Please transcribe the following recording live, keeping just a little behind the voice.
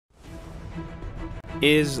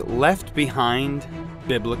Is Left Behind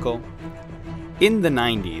biblical? In the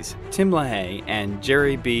 90s, Tim LaHaye and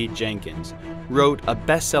Jerry B. Jenkins wrote a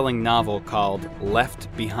best-selling novel called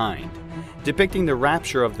Left Behind, depicting the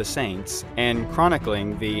rapture of the saints and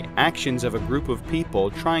chronicling the actions of a group of people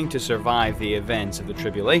trying to survive the events of the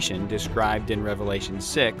tribulation described in Revelation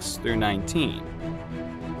 6 through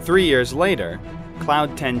 19. 3 years later,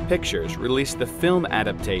 Cloud 10 Pictures released the film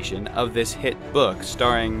adaptation of this hit book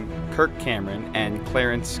starring Kirk Cameron and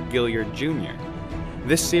Clarence Gilliard Jr.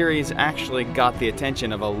 This series actually got the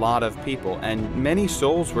attention of a lot of people, and many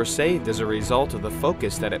souls were saved as a result of the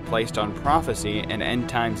focus that it placed on prophecy and end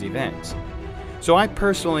times events. So I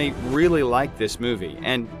personally really like this movie,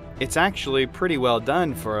 and it's actually pretty well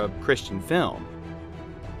done for a Christian film.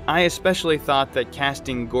 I especially thought that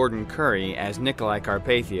casting Gordon Curry as Nikolai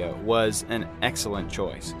Carpathia was an excellent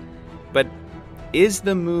choice. But is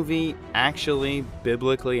the movie actually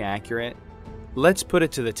biblically accurate? Let's put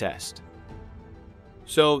it to the test.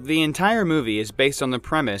 So the entire movie is based on the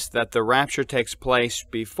premise that the rapture takes place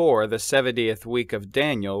before the 70th week of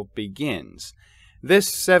Daniel begins. This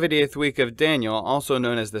 70th week of Daniel, also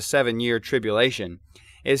known as the 7-year tribulation,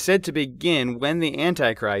 is said to begin when the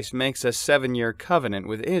Antichrist makes a 7-year covenant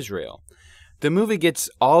with Israel. The movie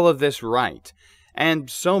gets all of this right, and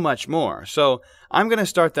so much more, so I'm going to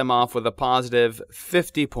start them off with a positive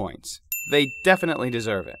 50 points. They definitely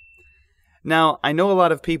deserve it. Now, I know a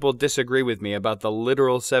lot of people disagree with me about the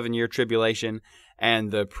literal 7-year tribulation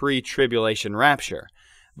and the pre-tribulation rapture,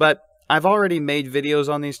 but I've already made videos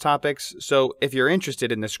on these topics, so if you're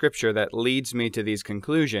interested in the scripture that leads me to these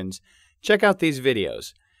conclusions, check out these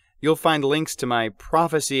videos. You'll find links to my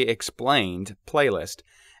Prophecy Explained playlist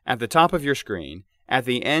at the top of your screen, at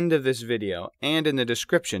the end of this video, and in the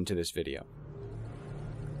description to this video.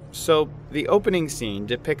 So, the opening scene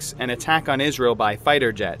depicts an attack on Israel by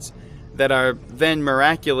fighter jets that are then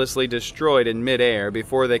miraculously destroyed in midair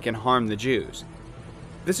before they can harm the Jews.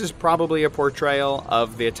 This is probably a portrayal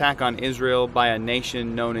of the attack on Israel by a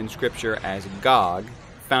nation known in Scripture as Gog,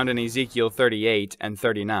 found in Ezekiel 38 and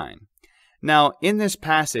 39. Now, in this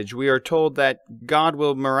passage, we are told that God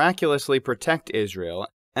will miraculously protect Israel,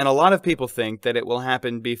 and a lot of people think that it will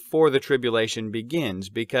happen before the tribulation begins,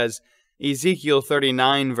 because Ezekiel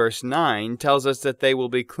 39 verse 9 tells us that they will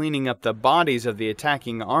be cleaning up the bodies of the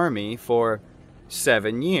attacking army for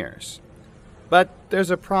 7 years. But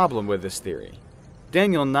there's a problem with this theory.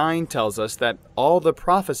 Daniel 9 tells us that all the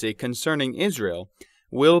prophecy concerning Israel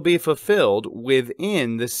will be fulfilled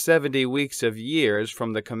within the 70 weeks of years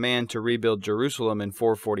from the command to rebuild Jerusalem in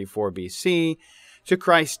 444 BC to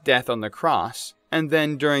Christ's death on the cross, and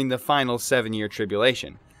then during the final 7-year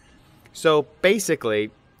tribulation. So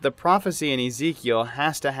basically, the prophecy in Ezekiel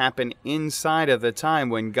has to happen inside of the time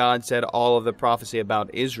when God said all of the prophecy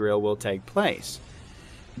about Israel will take place.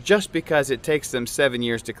 Just because it takes them 7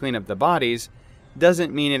 years to clean up the bodies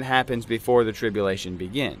doesn't mean it happens before the tribulation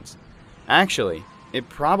begins. Actually, it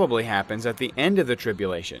probably happens at the end of the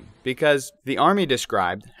tribulation, because the army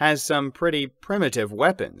described has some pretty primitive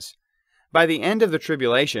weapons. By the end of the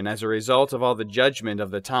tribulation, as a result of all the judgment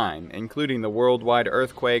of the time, including the worldwide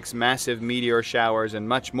earthquakes, massive meteor showers, and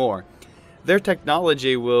much more, their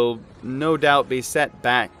technology will no doubt be set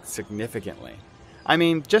back significantly. I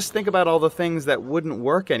mean, just think about all the things that wouldn't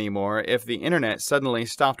work anymore if the internet suddenly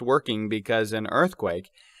stopped working because an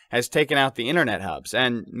earthquake has taken out the internet hubs,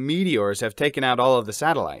 and meteors have taken out all of the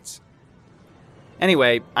satellites.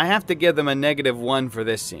 Anyway, I have to give them a -1 for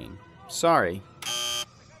this scene. Sorry.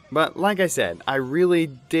 But like I said, I really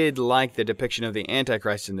did like the depiction of the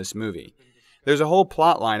Antichrist in this movie. There's a whole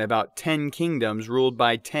plotline about 10 kingdoms ruled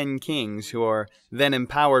by 10 kings who are then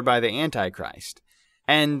empowered by the Antichrist.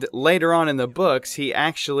 And later on in the books, he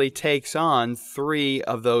actually takes on 3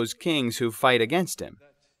 of those kings who fight against him.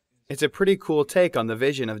 It's a pretty cool take on the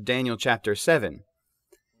vision of Daniel chapter 7.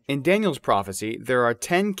 In Daniel's prophecy, there are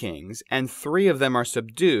 10 kings, and 3 of them are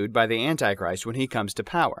subdued by the Antichrist when he comes to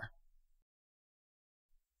power.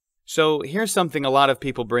 So here's something a lot of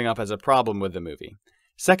people bring up as a problem with the movie.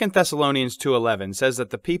 2 Thessalonians 2:11 says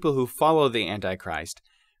that the people who follow the Antichrist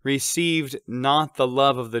received not the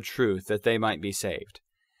love of the truth that they might be saved.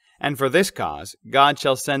 And for this cause, God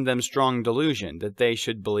shall send them strong delusion, that they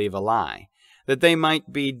should believe a lie, that they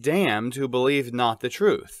might be damned who believe not the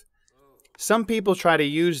truth. Some people try to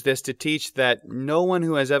use this to teach that no one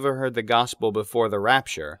who has ever heard the gospel before the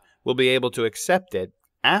rapture will be able to accept it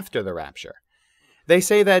after the rapture. They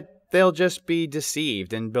say that they'll just be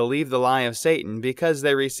deceived and believe the lie of Satan because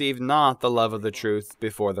they received not the love of the truth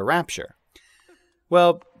before the rapture.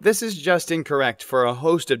 Well, this is just incorrect for a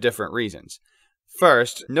host of different reasons.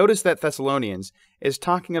 First, notice that Thessalonians is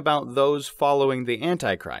talking about those following the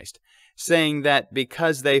Antichrist, saying that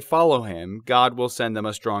because they follow him, God will send them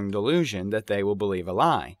a strong delusion that they will believe a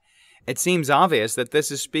lie. It seems obvious that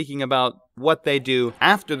this is speaking about what they do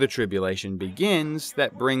after the tribulation begins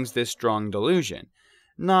that brings this strong delusion,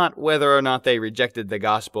 not whether or not they rejected the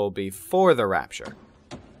gospel before the rapture.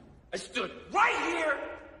 I stood right here.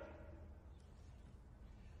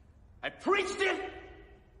 I preached it.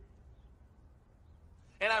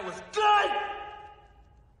 And I was good.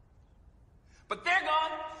 But they're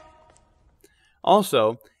gone.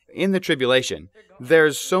 Also, in the tribulation,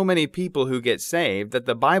 there's so many people who get saved that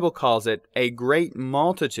the Bible calls it a great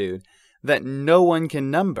multitude that no one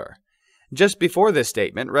can number. Just before this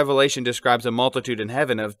statement, Revelation describes a multitude in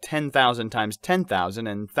heaven of 10,000 times 10,000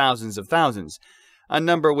 and thousands of thousands, a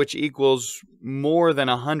number which equals more than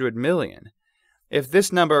 100 million. If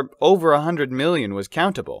this number over 100 million was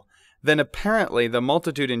countable, then apparently the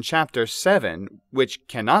multitude in chapter 7, which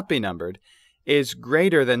cannot be numbered, is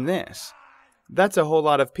greater than this. That's a whole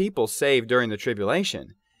lot of people saved during the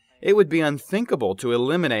tribulation. It would be unthinkable to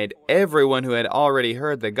eliminate everyone who had already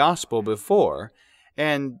heard the gospel before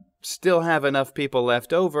and still have enough people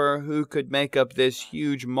left over who could make up this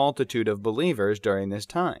huge multitude of believers during this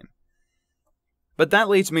time. But that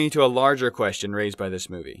leads me to a larger question raised by this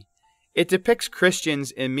movie. It depicts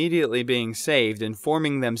Christians immediately being saved and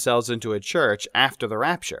forming themselves into a church after the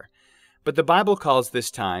rapture. But the Bible calls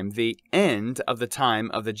this time the end of the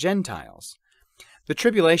time of the Gentiles. The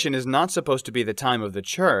tribulation is not supposed to be the time of the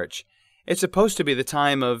church. It's supposed to be the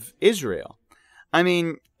time of Israel. I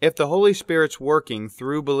mean, if the Holy Spirit's working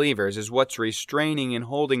through believers is what's restraining and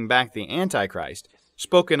holding back the Antichrist,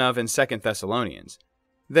 spoken of in 2 Thessalonians,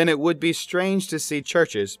 then it would be strange to see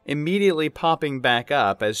churches immediately popping back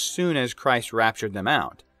up as soon as Christ raptured them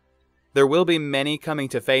out. There will be many coming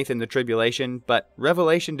to faith in the tribulation, but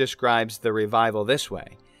Revelation describes the revival this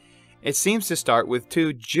way. It seems to start with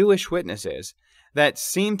 2 Jewish witnesses that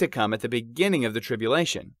seem to come at the beginning of the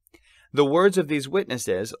tribulation. The words of these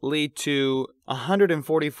witnesses lead to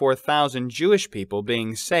 144,000 Jewish people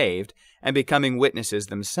being saved and becoming witnesses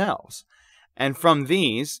themselves. And from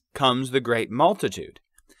these comes the great multitude.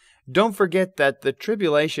 Don't forget that the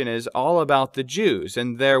tribulation is all about the Jews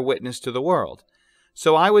and their witness to the world.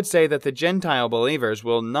 So I would say that the Gentile believers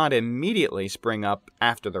will not immediately spring up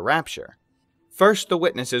after the rapture. First, the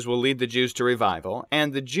witnesses will lead the Jews to revival,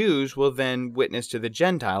 and the Jews will then witness to the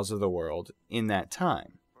Gentiles of the world in that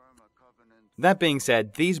time. That being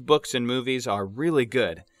said, these books and movies are really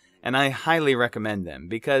good, and I highly recommend them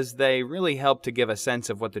because they really help to give a sense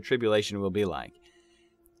of what the tribulation will be like.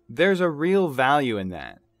 There's a real value in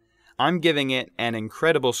that. I'm giving it an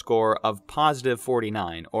incredible score of positive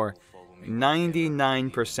 49, or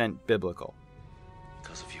 99% biblical.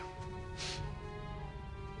 Because of you.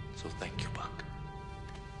 So thank you, Buck.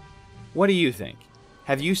 What do you think?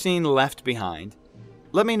 Have you seen Left Behind?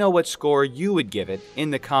 Let me know what score you would give it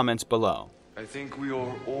in the comments below. I think we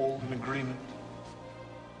are all in agreement.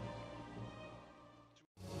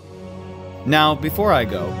 Now, before I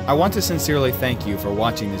go, I want to sincerely thank you for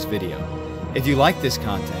watching this video. If you like this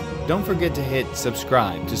content, don't forget to hit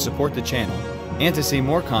subscribe to support the channel and to see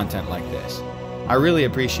more content like this. I really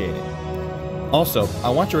appreciate it. Also, I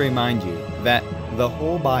want to remind you that the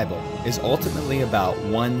whole Bible is ultimately about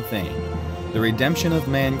one thing: the redemption of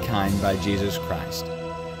mankind by Jesus Christ.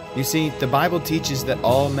 You see, the Bible teaches that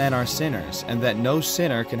all men are sinners and that no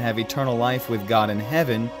sinner can have eternal life with God in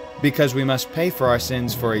heaven because we must pay for our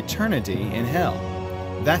sins for eternity in hell.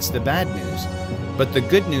 That's the bad news. But the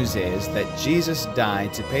good news is that Jesus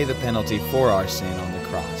died to pay the penalty for our sin on the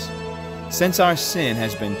cross. Since our sin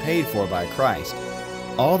has been paid for by Christ,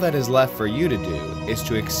 all that is left for you to do is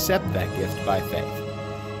to accept that gift by faith.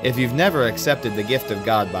 If you've never accepted the gift of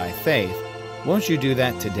God by faith, won't you do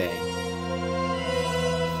that today?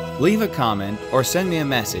 Leave a comment or send me a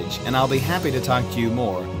message and I'll be happy to talk to you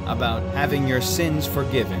more about having your sins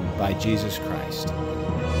forgiven by Jesus Christ.